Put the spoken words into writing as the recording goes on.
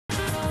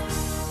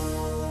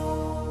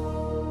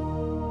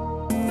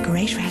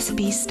Great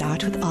recipes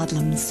start with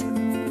Odlums.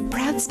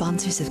 Proud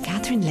sponsors of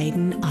Catherine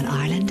Leyden on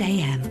Ireland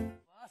AM.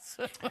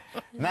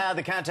 Now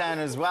the countdown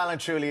is well and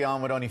truly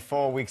on with only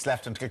 4 weeks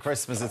left until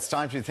Christmas. It's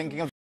time to be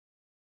thinking of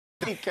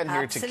the weekend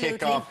here to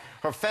kick off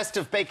her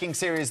festive baking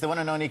series, the one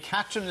and only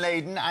Catherine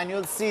Leyden. And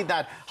you'll see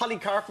that Holly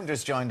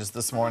Carpenter's joined us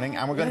this morning,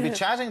 and we're going to be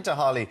chatting to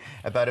Holly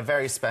about a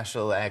very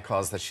special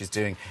cause that she's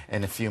doing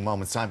in a few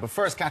moments' time. But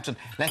first, Catherine,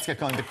 let's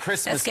get going. The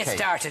Christmas cake. Let's get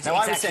started. Now,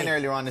 exactly. I was saying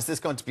earlier on, is this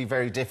going to be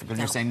very difficult?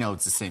 No. You're saying no,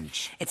 it's a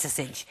cinch. It's a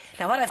cinch.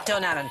 Now, what I've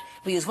done, Alan,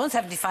 we use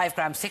 175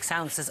 grams, 6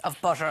 ounces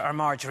of butter or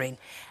margarine,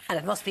 and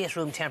it must be at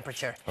room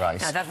temperature. Right.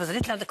 Now, that was a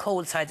little on the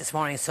cold side this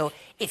morning, so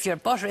if your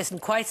butter isn't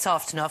quite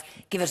soft enough,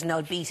 give it an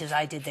old beat, as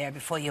I did there,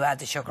 before you add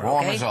the sugar,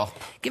 Warm okay? it up.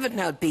 Give it an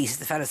old beat, as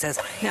the fella says.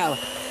 Now,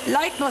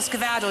 light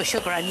muscovado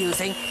sugar I'm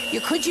using. You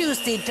could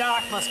use the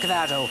dark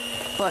muscovado,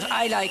 but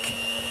I like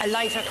a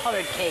lighter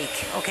coloured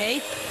cake, okay?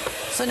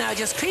 So now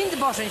just cream the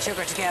butter and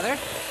sugar together.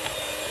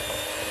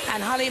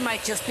 And Holly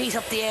might just beat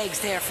up the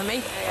eggs there for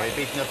me. Are you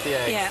beating up the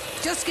eggs? Yeah,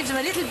 just give them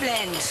a little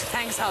blend.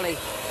 Thanks, Holly.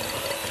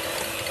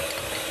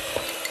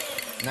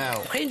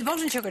 Now, Cream the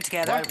butter and sugar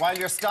together. while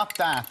you're stopped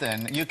that,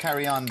 then you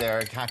carry on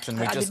there, Catherine.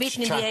 We I'll be just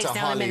beating chat the eggs to now in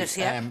a Holly. minute,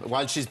 yeah.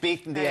 While she's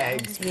beating the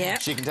eggs, Yeah.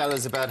 she can tell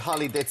us about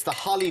Holly. It's the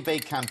Holly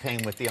Bake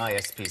campaign with the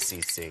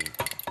ISPCC.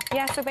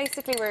 Yeah, so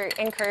basically we're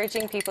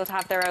encouraging people to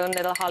have their own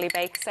little Holly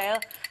Bake sale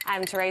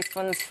to raise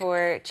funds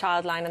for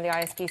Childline and the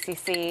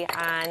ISPCC.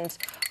 And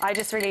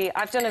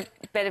I've done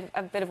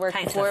a bit of work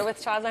before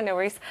with Childline, no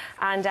worries.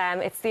 And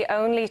it's the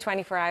only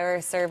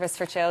 24-hour service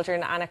for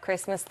children. And at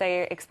Christmas,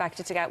 they're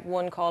expected to get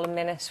 1 call a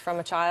minute from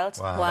a child.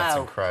 Wow, that's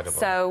incredible.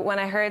 So when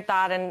I heard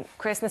that, and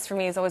Christmas for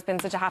me has always been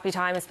such a happy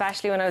time,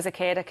 especially when I was a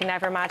kid. I can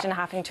never imagine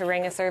having to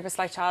ring a service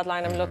like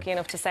Childline. I'm lucky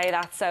enough to say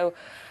that. So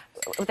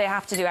they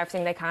have to do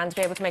everything they can to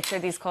be able to make sure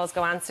these calls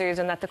go answered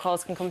and that the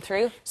calls can come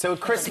through. So a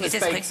Christmas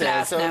bake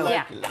sale. So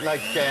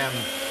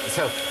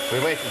so we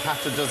wait till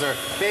Catherine does her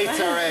bates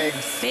our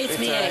eggs. Bates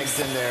me eggs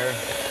in there.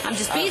 I'm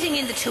just beating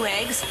in the 2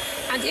 eggs,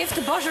 and if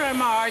the butter or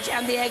marge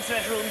and the eggs are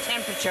at room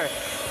temperature,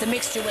 the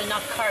mixture will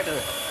not curdle.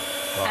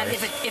 Right. And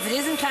if it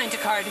is inclined to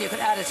curdle, you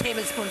could add a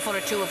tablespoonful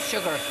or 2 of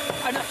sugar,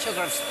 or not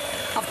sugar,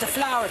 of the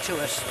flour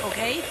to it,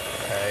 okay?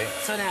 Okay.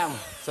 So now...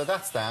 So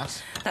that's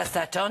that. That's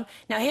that done.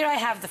 Now here I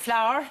have the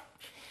flour.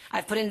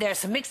 I've put in there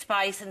some mixed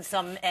spice and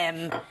some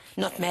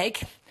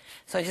nutmeg.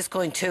 So I'm just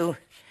going to...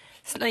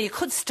 Now you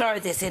could stir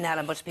this in,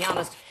 Alan, but to be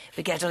honest,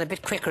 we get it done a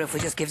bit quicker if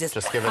we just give this...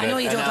 Just give it I know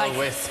a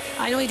whisk.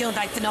 I know you don't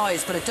like the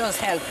noise, but it does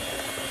help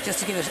just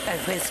to give it a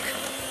whisk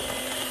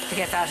to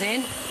get that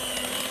in.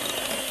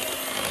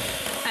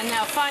 And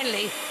now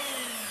finally,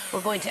 we're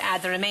going to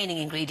add the remaining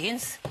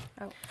ingredients.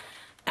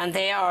 And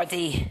they are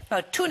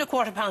about 2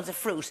 1/4 pounds of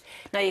fruit.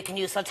 Now you can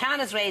use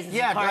sultanas, raisins,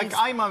 Yeah, and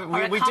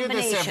like we do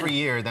this every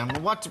year. Then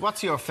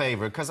what's your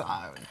favourite? Because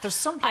there's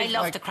something. I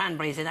love the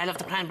cranberries in. I love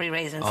the cranberry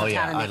raisin sultana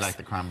yeah, mix. I like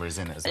the cranberries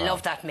in it as well. I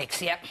love that mix.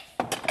 Yeah.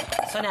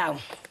 So now,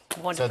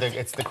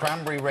 it's the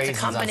cranberry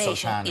raisins and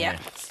sultana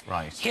mix,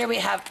 right? Here we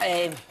have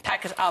a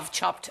packet of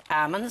chopped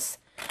almonds.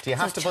 Do you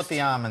have to put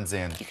the almonds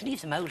in? You can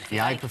leave them out if you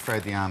like. like. I prefer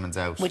the almonds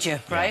out. Would you?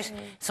 Right.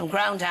 Some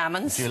ground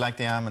almonds. Do you like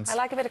the almonds? I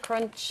like a bit of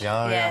crunch.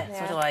 Yeah,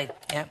 so do I.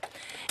 Yeah.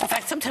 In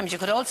fact, sometimes you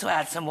could also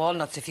add some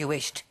walnuts if you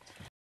wished.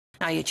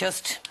 Now you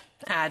just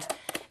add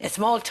a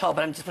small tub,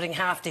 and I'm just putting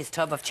half this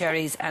tub of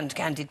cherries and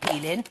candied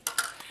peel in.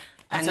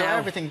 And so now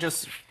everything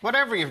just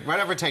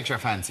whatever takes your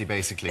fancy,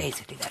 basically.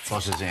 Basically, that's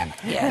put it in.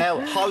 Yeah. Now,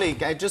 Holly,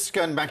 just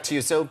going back to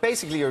you. So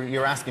basically,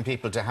 you're asking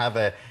people to have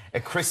a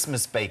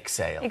Christmas bake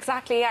sale.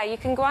 Exactly, yeah. You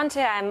can go on to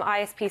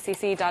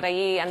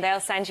ispcc.ie and they'll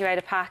send you out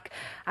a pack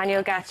and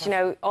you'll get,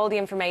 all the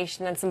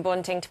information and some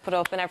bunting to put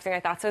up and everything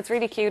like that. So it's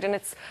really cute and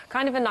it's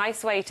kind of a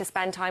nice way to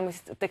spend time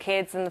with the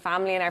kids and the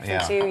family and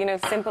everything too.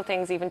 Simple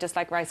things, even just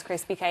like Rice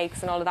Krispie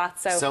cakes and all of that.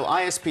 So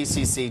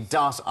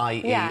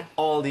ispcc.ie,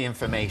 all the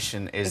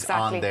information is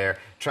on there.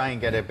 Try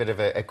and get a bit of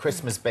a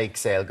Christmas bake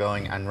sale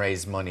going and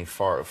raise money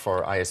for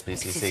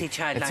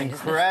ISPCC. It's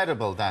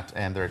incredible that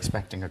they're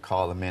expecting a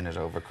call a minute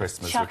over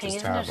Christmas. Shocking, which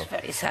is isn't terrible. It?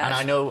 Very sad. And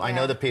I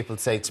know that people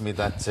say to me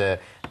that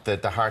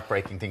the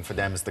heartbreaking thing for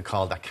them is the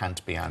call that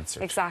can't be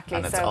answered. Exactly.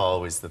 And it's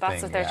always the thing.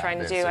 That's what they're trying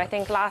to do. I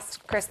think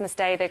last Christmas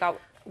Day they got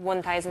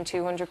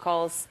 1,200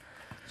 calls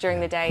during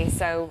the day.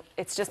 So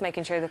it's just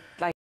making sure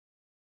that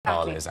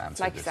all is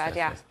answered. Like you said,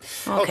 yeah.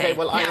 Okay,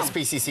 well,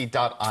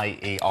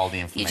 ispcc.ie, all the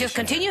information. You just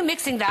continue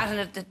mixing that,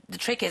 and the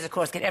trick is, of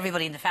course, get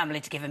everybody in the family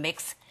to give a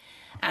mix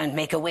and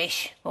make a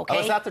wish, okay?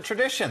 Oh, is that the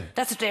tradition?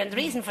 That's the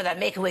reason for that,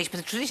 make a wish,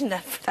 but the tradition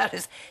for that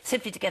is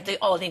simply to get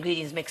all the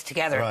ingredients mixed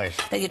together. Right.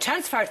 Then you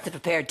transfer it to the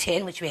prepared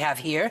tin, which we have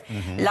here,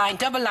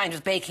 double lined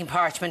with baking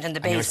parchment and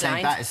the base you're saying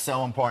line. that is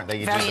so important that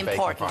you do the baking parchment.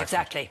 Very important,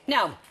 exactly.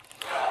 Now,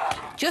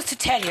 just to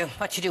tell you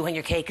what you do when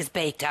your cake is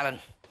baked, Alan.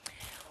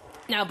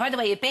 Now, by the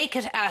way, you bake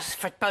it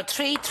for about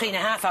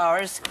 3.5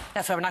 hours.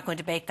 That's why we're not going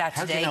to bake that today.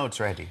 How do you know it's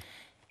ready?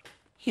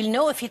 You'll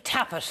know if you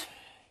tap it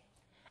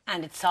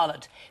and it's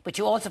solid. But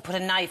you also put a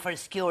knife or a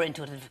skewer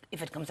into it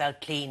if it comes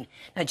out clean.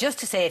 Now, just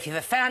to say, if you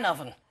have a fan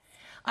oven,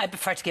 I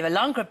prefer to give a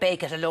longer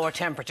bake at a lower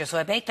temperature, so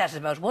I bake that at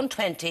about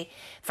 120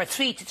 for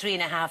 3 to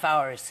 3.5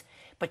 hours.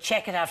 But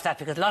check it after that,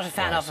 because a lot of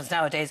fan ovens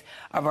nowadays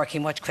are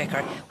working much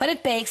quicker. When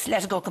it bakes,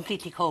 let it go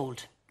completely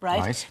cold,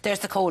 right? There's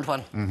the cold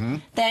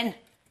one. Then,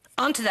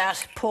 onto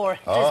that, pour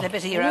a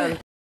bit of your own.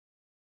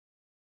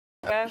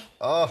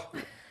 Oh,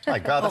 my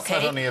God, that's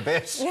not only a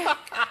bit.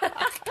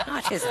 Oh,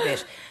 it is a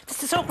bit. Just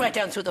to soak right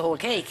down through the whole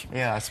cake.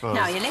 Yeah, I suppose.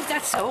 Now, you let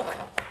that soak.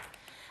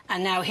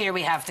 And now here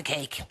we have the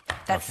cake.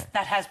 That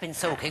has been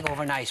soaking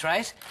overnight,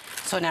 right?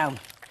 So now,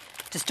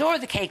 to store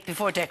the cake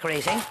before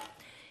decorating,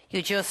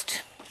 you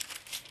just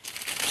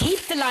keep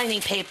the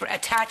lining paper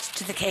attached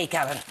to the cake,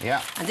 Alan.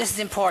 Yeah. And this is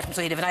important,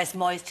 so you'd have a nice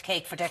moist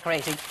cake for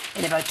decorating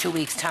in about 2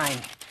 weeks' time.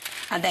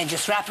 And then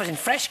just wrap it in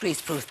fresh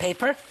greaseproof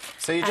paper.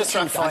 So you just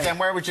wrap it, and then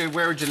where would you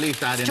leave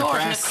that? In a press? Store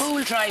it in a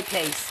cool, dry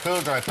place.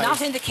 Cool, dry place.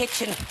 Not in the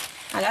kitchen.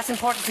 And that's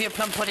important for your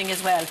plum pudding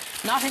as well.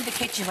 Not in the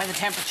kitchen where the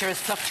temperature is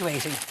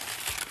fluctuating.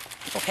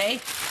 Okay?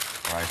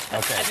 Right,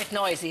 That's a bit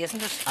noisy,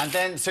 isn't it? And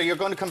then, so you're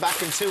going to come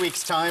back in 2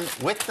 weeks' time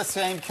with the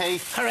same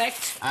cake.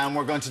 Correct. And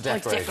we're going to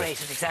decorate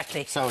it,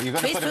 exactly. So you're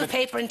going to put a bit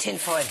paper and tin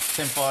foil.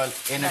 Tin foil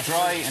in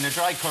a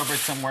dry cupboard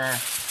somewhere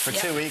for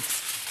 2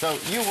 weeks. So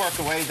you work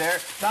away there.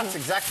 That's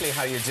exactly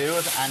how you do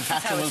it. And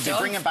Catherine will be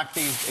bringing back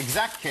these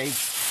exact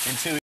cakes in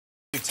 2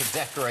 weeks to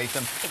decorate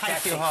them.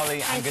 Thank you,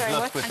 Holly, and good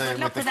luck with the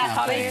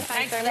campaign.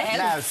 Thanks for the help.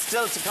 Now,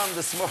 still to come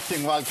this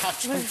morning while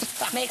Catherine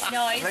makes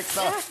noise.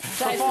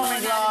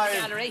 Performing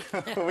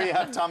live. We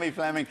have Tommy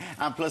Fleming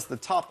and plus the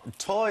top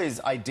toys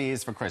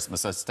ideas for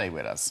Christmas. So stay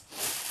with us.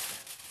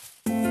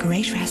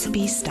 Great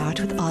recipes start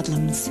with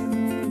Odlums.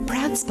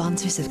 Proud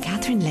sponsors of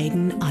Catherine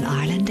Leyden on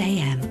Ireland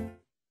AM.